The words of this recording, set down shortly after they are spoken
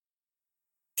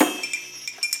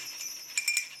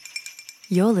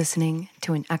You're listening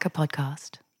to an ACCA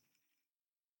podcast.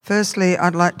 Firstly,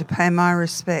 I'd like to pay my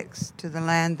respects to the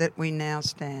land that we now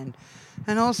stand,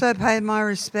 and also pay my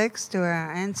respects to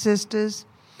our ancestors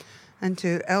and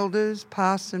to elders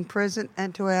past and present,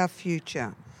 and to our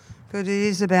future, because it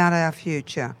is about our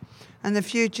future and the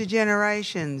future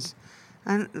generations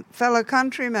and fellow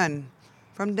countrymen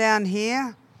from down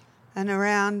here and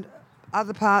around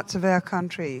other parts of our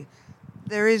country.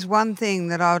 There is one thing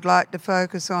that I would like to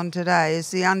focus on today,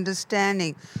 is the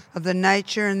understanding of the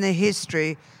nature and the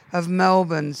history of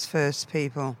Melbourne's First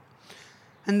People,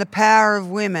 and the power of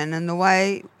women and the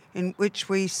way in which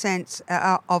we sense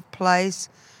of place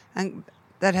and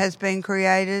that has been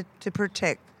created to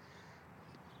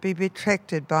be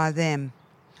protected by them.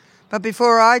 But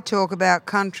before I talk about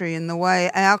country and the way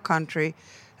our culture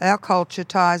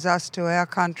ties us to our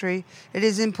country, it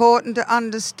is important to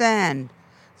understand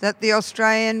that the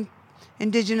Australian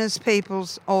Indigenous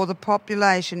peoples, or the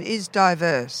population, is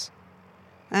diverse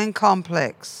and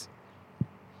complex.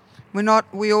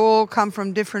 We all come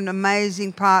from different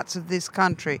amazing parts of this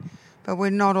country, but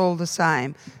we're not all the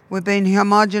same. We've been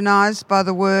homogenised by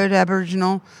the word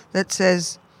Aboriginal that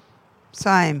says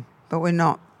same, but we're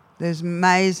not. There's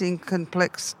amazing,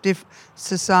 complex,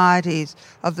 societies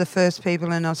of the first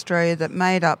people in Australia that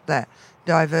made up that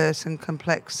diverse and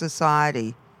complex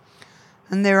society.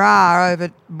 And there are over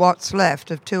what's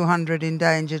left of 200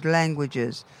 endangered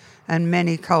languages and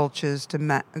many cultures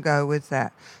to go with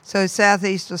that. So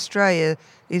Southeast Australia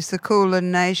is the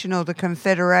Kulin Nation, or the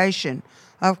confederation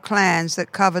of clans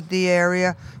that covered the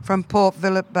area from Port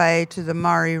Phillip Bay to the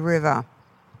Murray River,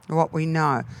 what we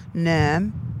know,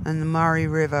 Nurm and the Murray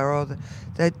River, or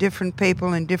the different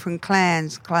people in different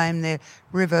clans claim their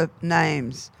river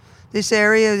names. This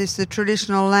area is the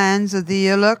traditional lands of the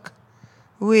Yaluk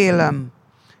Weelam,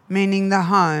 meaning the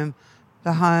home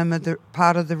of the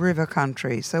part of the river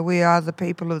country. So we are the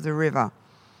people of the river.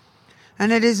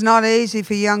 And it is not easy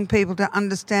for young people to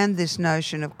understand this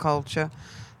notion of culture.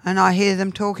 And I hear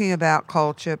them talking about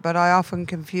culture, but I often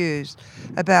confuse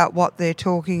about what they're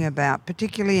talking about,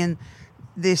 particularly in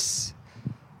this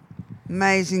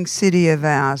amazing city of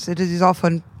ours. It is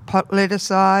often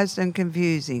politicised and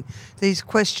confusing. These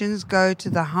questions go to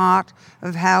the heart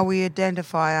of how we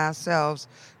identify ourselves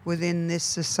within this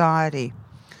society.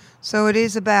 So it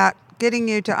is about getting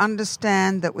you to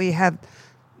understand that we have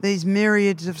these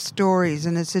myriads of stories,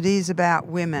 and as it is about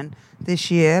women this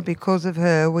year, because of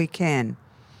her we can.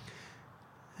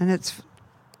 And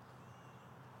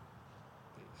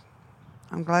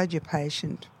I'm glad you're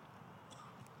patient.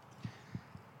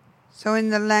 So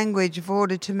in the language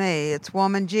afforded to me, it's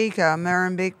Wominjeka,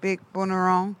 Merrimbik Bik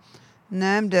Bunurong,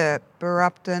 Nurmder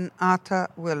Barupton Ata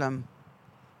Willem.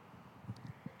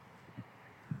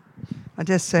 I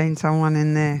just seen someone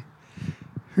in their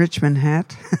Richmond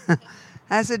hat.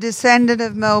 As a descendant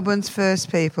of Melbourne's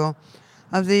First People,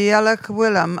 of the Yaluk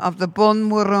Willem, of the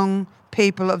Bunwurrung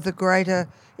people of the Greater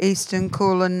Eastern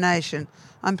Kulin Nation,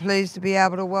 I'm pleased to be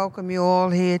able to welcome you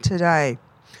all here today.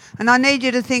 And I need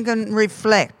you to think and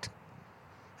reflect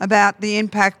about the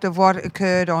impact of what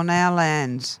occurred on our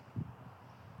lands.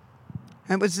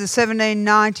 It was the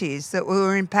 1790s that we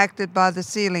were impacted by the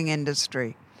sealing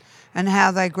industry, and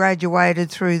how they graduated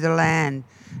through the land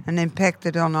and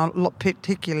impacted on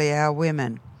particularly our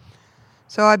women.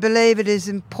 So I believe it is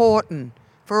important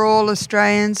for all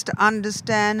Australians to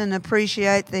understand and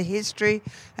appreciate the history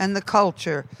and the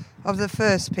culture of the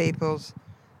First Peoples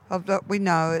of what we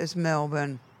know as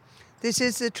Melbourne. This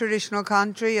is the traditional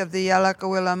country of the Yaluk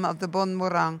Willem of the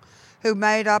Bunwurrung, who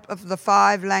made up of the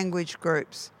 5 language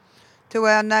groups. To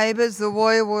our neighbours, the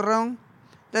Woiwurrung,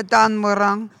 the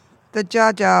Dunwurrung, the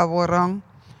Djadja-Wurrung,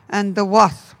 and the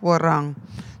Wath-Wurrung.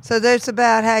 So that's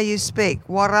about how you speak.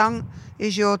 Wurrung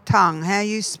is your tongue, how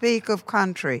you speak of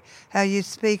country, how you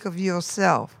speak of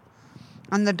yourself,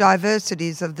 and the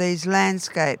diversities of these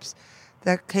landscapes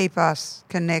that keep us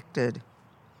connected.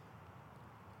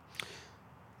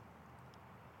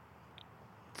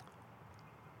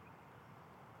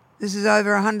 This is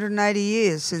over 180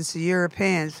 years since the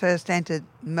Europeans first entered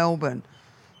Melbourne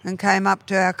and came up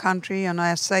to our country on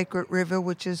our sacred river,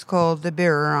 which is called the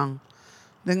Birrarung,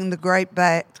 then the Great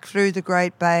Bay, through the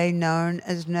Great Bay known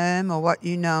as Nurm, or what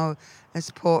you know as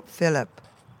Port Phillip.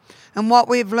 And what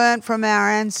we've learnt from our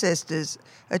ancestors'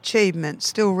 achievements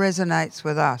still resonates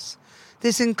with us.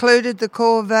 This included the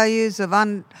core values of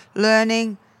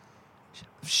learning,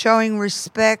 showing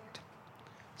respect,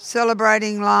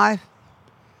 celebrating life,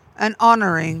 and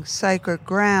honouring sacred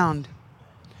ground.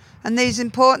 And these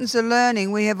importance of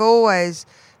learning, we have always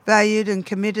valued and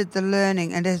committed the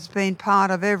learning, and it has been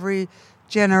part of every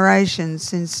generation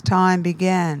since time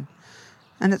began.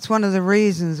 And it's one of the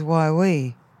reasons why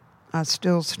we are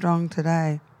still strong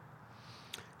today.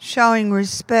 Showing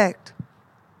respect.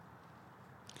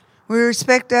 We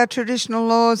respect our traditional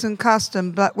laws and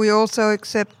customs, but we also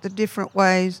accept the different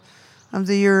ways of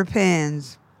the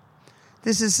Europeans.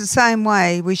 This is the same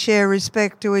way we share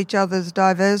respect to each other's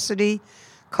diversity,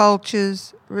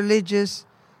 cultures, religious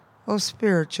or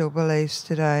spiritual beliefs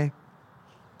today.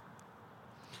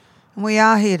 And we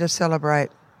are here to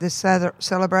celebrate this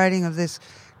celebrating of this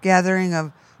gathering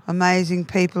of amazing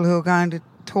people who are going to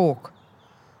talk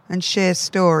and share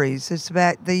stories. It's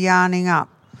about the yarning up.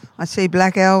 I see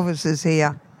Black Elvis is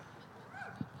here.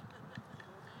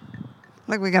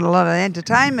 Look, we got a lot of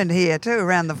entertainment here too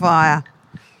around the fire.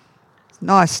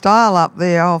 Nice style up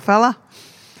there, old fella.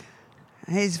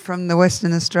 He's from the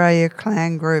Western Australia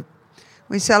clan group.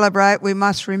 We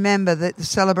must remember that the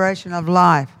celebration of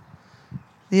life,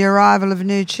 the arrival of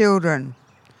new children,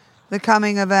 the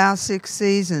coming of our 6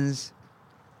 seasons,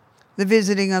 the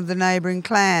visiting of the neighbouring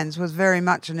clans was very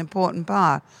much an important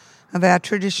part of our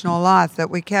traditional life that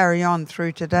we carry on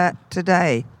through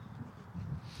today.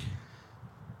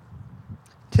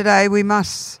 Today we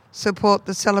must support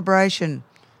the celebration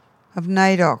of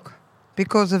NAIDOC.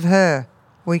 Because of her,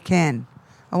 we can.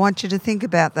 I want you to think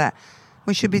about that.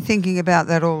 We should be thinking about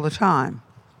that all the time.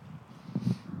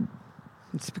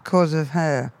 It's because of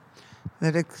her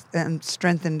that it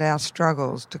strengthened our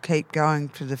struggles to keep going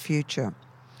to the future.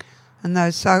 And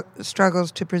those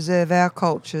struggles to preserve our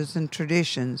cultures and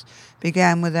traditions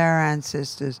began with our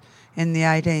ancestors in the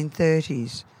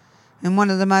 1830s. And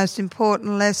one of the most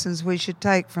important lessons we should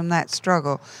take from that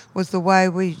struggle was the way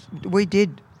we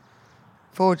did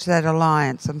forge that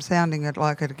alliance. I'm sounding it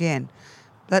like it again.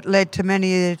 That led to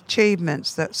many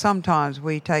achievements that sometimes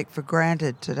we take for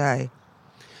granted today.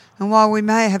 And while we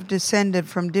may have descended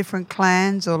from different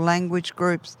clans or language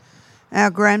groups, our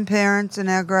grandparents and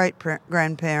our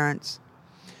great-grandparents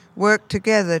worked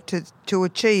together to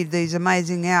achieve these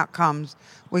amazing outcomes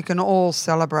we can all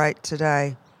celebrate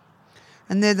today.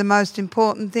 And they're the most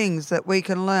important things that we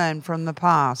can learn from the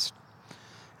past.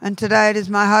 And today it is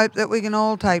my hope that we can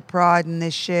all take pride in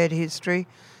this shared history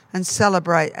and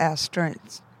celebrate our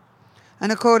strengths.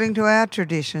 And according to our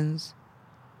traditions,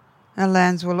 our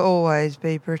lands will always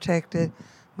be protected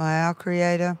by our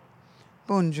Creator,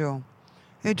 Bunjil,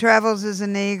 who travels as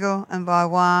an eagle, and by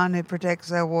Wan, who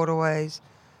protects our waterways,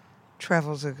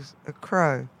 travels as a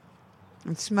crow.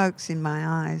 And smoke's in my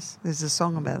eyes. There's a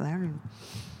song about that.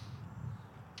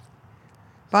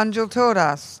 Bunjil taught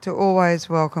us to always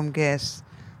welcome guests,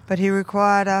 but he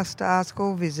required us to ask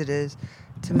all visitors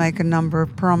to make a number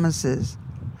of promises.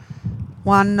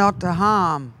 One, not to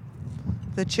harm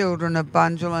the children of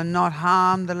Bunjil and not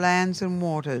harm the lands and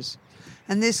waters.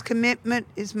 And this commitment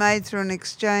is made through an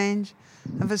exchange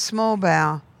of a small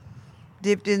bow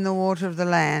dipped in the water of the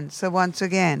land. So once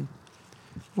again,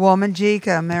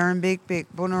 Wamajika, Merrimbik,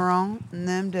 Bunurong,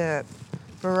 Namderp,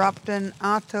 Barupton,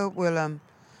 Arto Willem.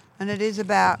 And it is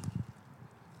about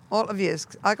all of you.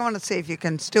 I want to see if you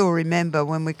can still remember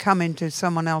when we come into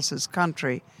someone else's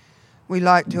country, we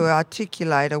like to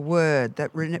articulate a word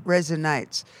that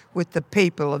resonates with the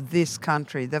people of this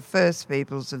country, the first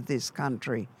peoples of this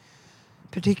country,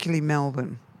 particularly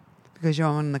Melbourne, because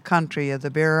you're in the country of the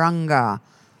Biranga,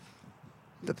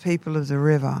 the people of the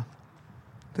river,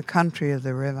 the country of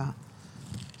the river.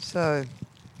 So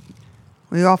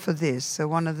we offer this. So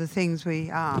one of the things we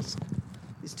ask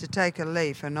is to take a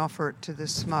leaf and offer it to the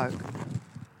smoke.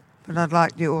 But I'd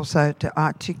like you also to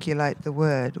articulate the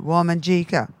word,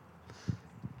 Wamajika.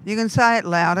 You can say it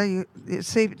louder. You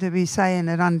seem to be saying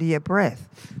it under your breath.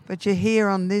 But you're here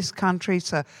on this country,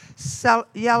 so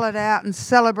yell it out and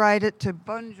celebrate it to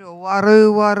Bunjil.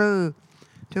 Waru, waru,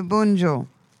 to Bunjil.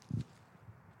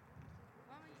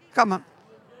 Come on.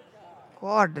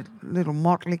 God, a little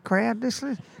motley crowd.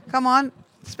 Come on,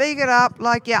 speak it up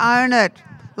like you own it.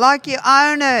 Like you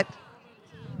own it.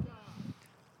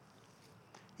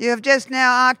 You have just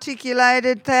now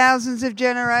articulated thousands of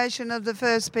generations of the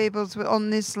first peoples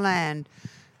on this land.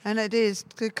 And it is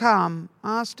to come.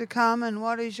 Ask to come, and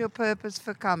what is your purpose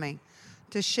for coming?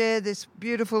 To share this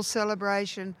beautiful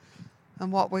celebration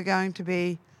and what we're going to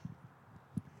be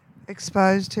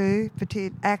exposed to,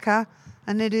 Petit Akka.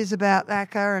 And it is about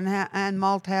Akka and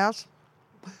Malthouse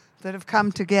that have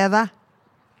come together.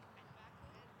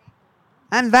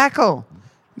 And Vakal,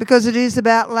 because it is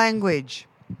about language.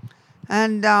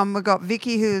 And we've got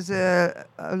Vicky, who's a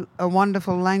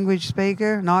wonderful language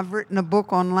speaker, and I've written a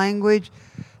book on language.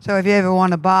 So if you ever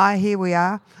want to buy, here we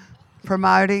are,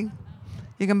 promoting.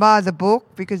 You can buy the book,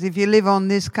 because if you live on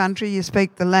this country, you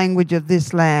speak the language of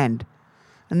this land.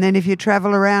 And then if you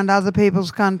travel around other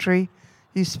people's country,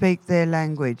 you speak their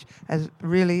language as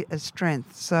really a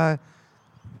strength. So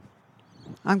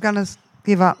I'm going to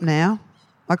give up now.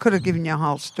 I could have given you a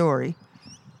whole story,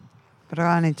 but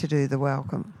I only to do the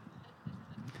welcome.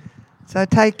 So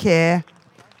take care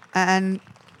and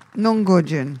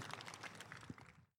Nungujin.